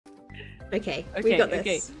Okay, we got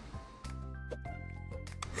this.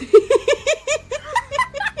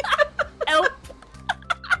 Help!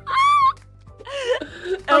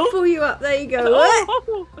 I'll pull you up. There you go.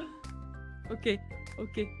 Oh. Okay.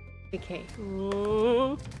 Okay.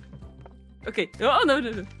 Oh. Okay. Oh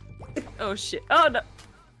no. Oh shit. Oh no.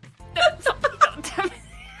 No, damn it.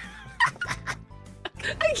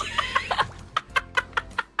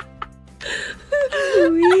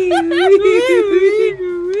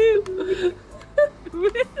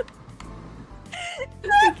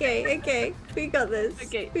 Okay. We got this.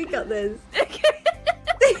 We got this.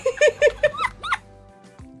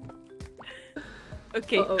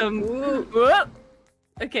 Okay. Whoa.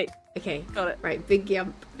 Okay. Got it. Right, big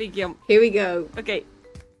jump. Here we go. Okay.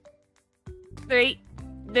 3,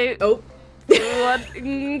 2, Oh.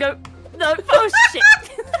 1, go. No. Oh shit.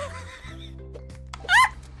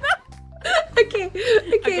 Okay,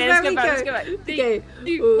 let's go back. Let's go back. 3, Okay.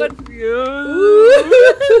 2, 1.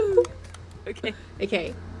 Ooh. Okay.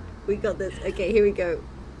 Okay, we got this. Okay, here we go.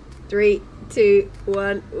 3, 2,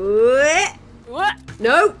 1. What?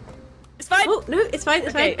 No. It's fine. Oh no, it's fine.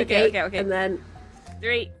 It's fine. Okay. And then.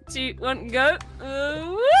 3, 2, 1, go.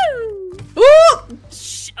 Woo! Ooh!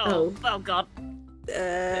 Oh god.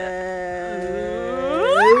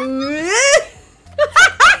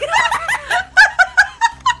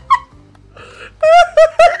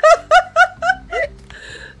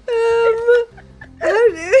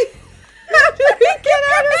 How do we get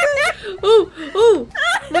out of it? Oh,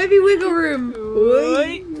 maybe wiggle room.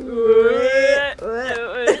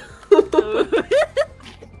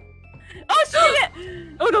 Oh shit!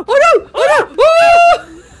 Oh no!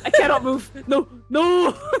 I cannot move. No.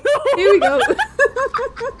 Here we go.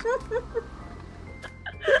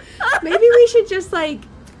 Maybe we should just like,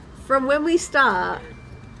 from when we start,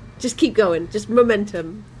 just keep going. Just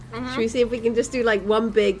momentum. Should we see if we can just do like one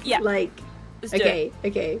big like? Let's do it.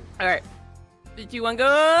 Okay. All right. 3, 2, 1, go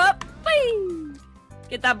up. Whee!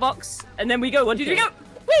 Get that box, and then we go. 1, 2, 3, go.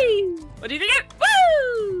 Whee! 1, 2, 3, go.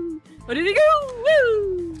 Woo! 1, 2, 3, go.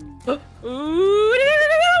 Woo! Ooh!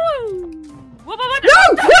 Whoa! No!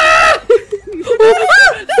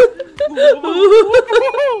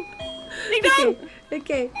 Ding dong!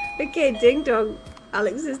 Okay, ding dong.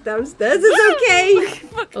 Alex is downstairs. It's okay.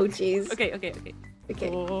 Oh jeez. Okay.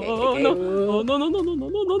 Oh no! No!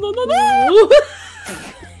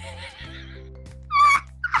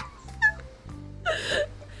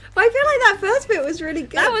 I feel like that first bit was really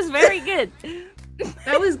good. That was very good.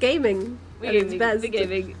 That was gaming. At its best.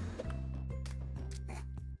 Gaming.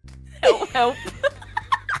 Help.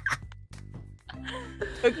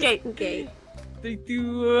 Okay. 3,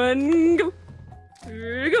 2, 1, go.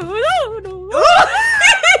 No.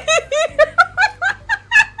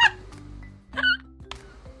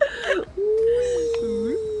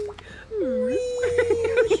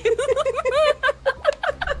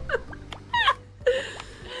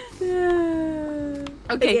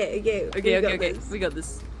 Okay. We got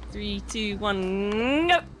this. 3, 2, 1,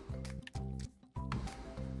 go.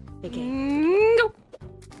 Okay. Go.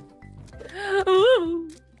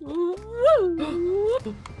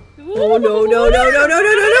 Oh no.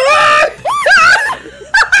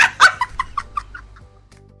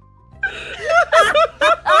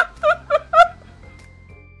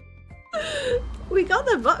 We got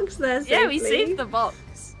the box there safely. Yeah, we saved the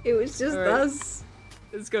box. It was just us.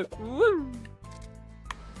 Let's go.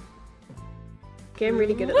 Okay, I'm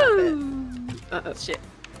really good at that bit. Uh-oh. Shit.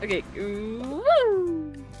 Okay.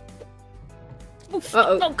 Uh-oh.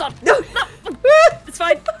 Oh god. No. It's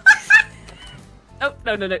fine. Oh,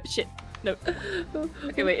 no. Shit. No.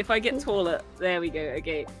 Okay, wait. If I get taller. There we go.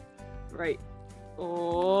 Okay. Right.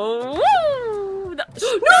 Oh. No.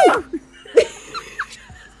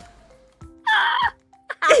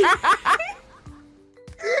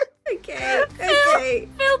 Okay.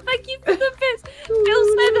 Phil, thank you for the bits. Phil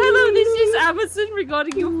said, hello, this is Amazon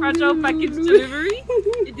regarding your fragile package delivery.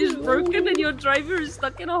 It is broken and your driver is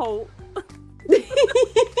stuck in a hole.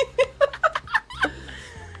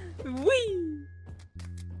 Whee!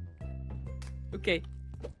 Okay.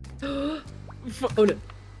 Oh no.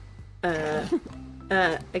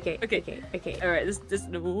 Okay. Alright, this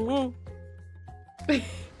no.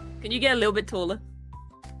 Can you get a little bit taller?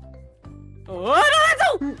 Oh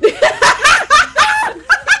no,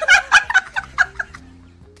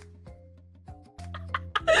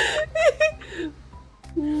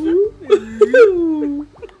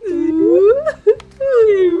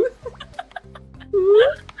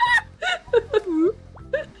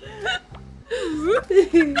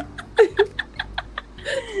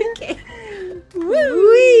 Okay.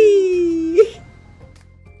 Whee!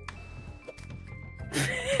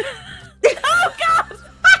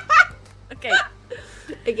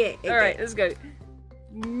 Okay. All right, let's go.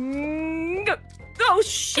 Go. Oh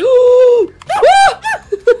shit!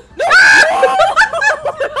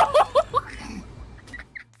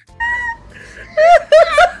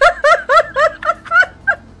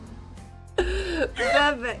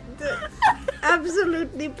 Perfect.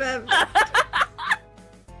 Absolutely perfect.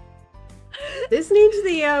 This needs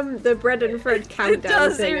the bread and Fred countdown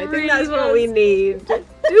does, thing. it I think really that's what does. we need.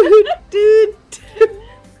 Dude.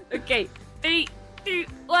 Okay, 3, 2,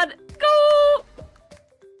 1, go!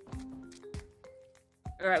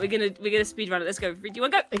 All right, we're gonna speed run it. Let's go. 3, 2,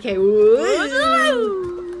 1, go! Okay.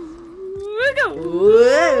 Go!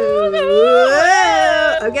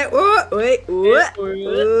 Okay. Wait.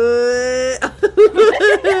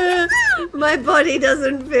 My body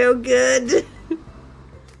doesn't feel good.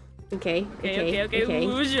 Okay. Okay.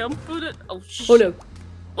 Ooh, jump on it. Oh shit! Oh no!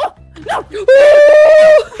 Oh, no!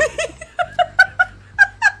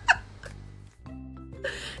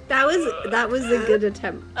 That was a good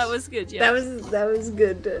attempt. That was good. Yeah. That was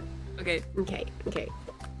good. Okay. Okay.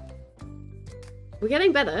 We're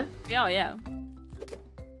getting better. Yeah.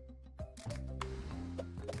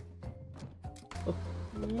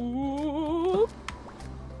 Ooh.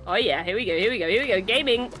 Oh yeah, here we go.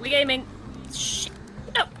 Gaming. We're gaming. Shit.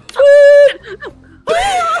 No.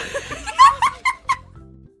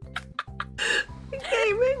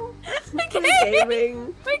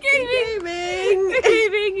 We're gaming.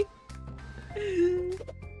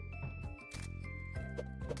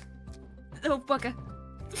 Oh, bugger.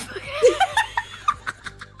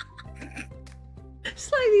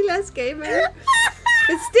 Slightly less gaming,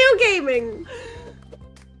 but still gaming.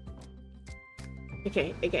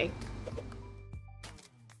 Okay.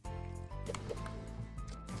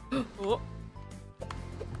 Oh.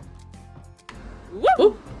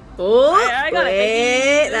 Oh, I got it.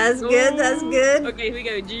 wait, that's good. Okay, here we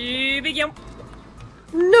go. Big jump.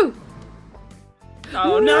 No.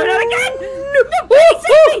 Oh no, not again! No.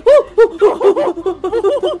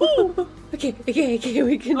 Okay,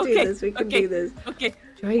 we can do this. We can do this. Okay.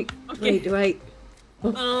 Right.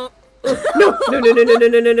 Oh. No.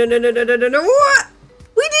 What?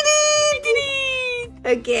 We did it!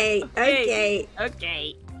 Okay. Okay.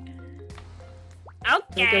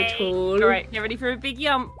 Okay, tall. Alright, get ready for a big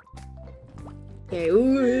jump. Okay.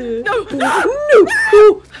 Ooh. No. Okay.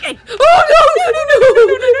 Oh no,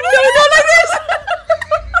 not like this.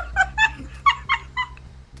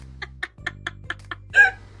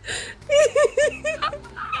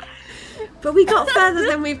 But we got further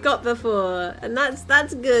than we've got before, and that's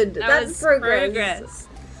good. That's progress.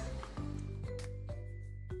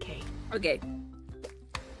 Okay.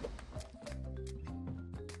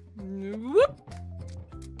 Whoop.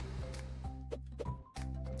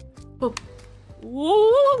 Oh.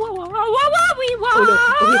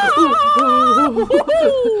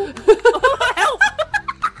 Help!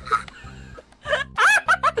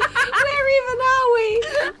 Where even are we?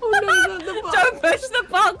 Oh no, not the box. Don't push the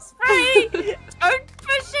box free! Don't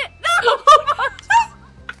push it! No!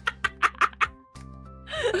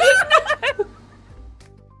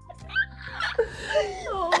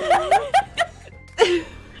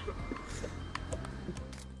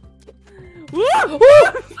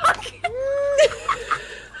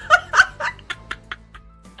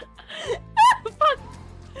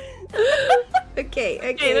 Okay,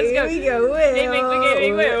 let's go. Here we go.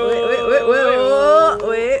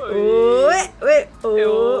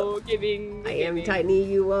 Gaming. I am tiny,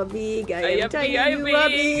 you are big. I am tiny, I am you are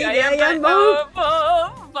big. big. I I am am oh,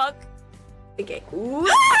 fuck. Okay.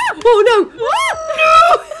 Oh no!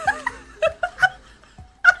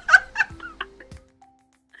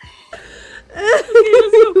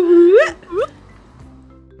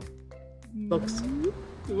 Box.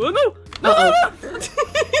 Oh no! Uh-oh.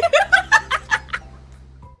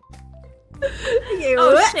 Okay,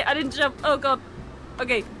 Oh shit, I didn't jump. Oh god.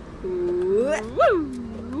 Okay.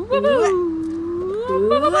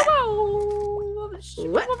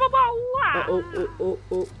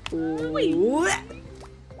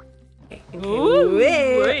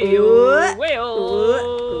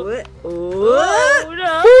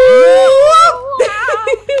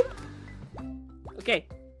 Okay.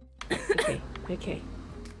 Okay.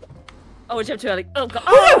 Oh, I jumped too early. Oh god.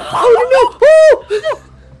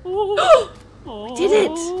 Oh no! Did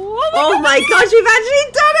it! Oh my gosh, we've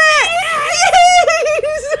actually done it!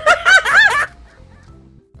 Yes!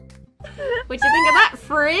 What do you think of that,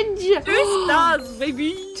 Fridge? 2 stars,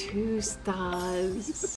 baby! 2 stars.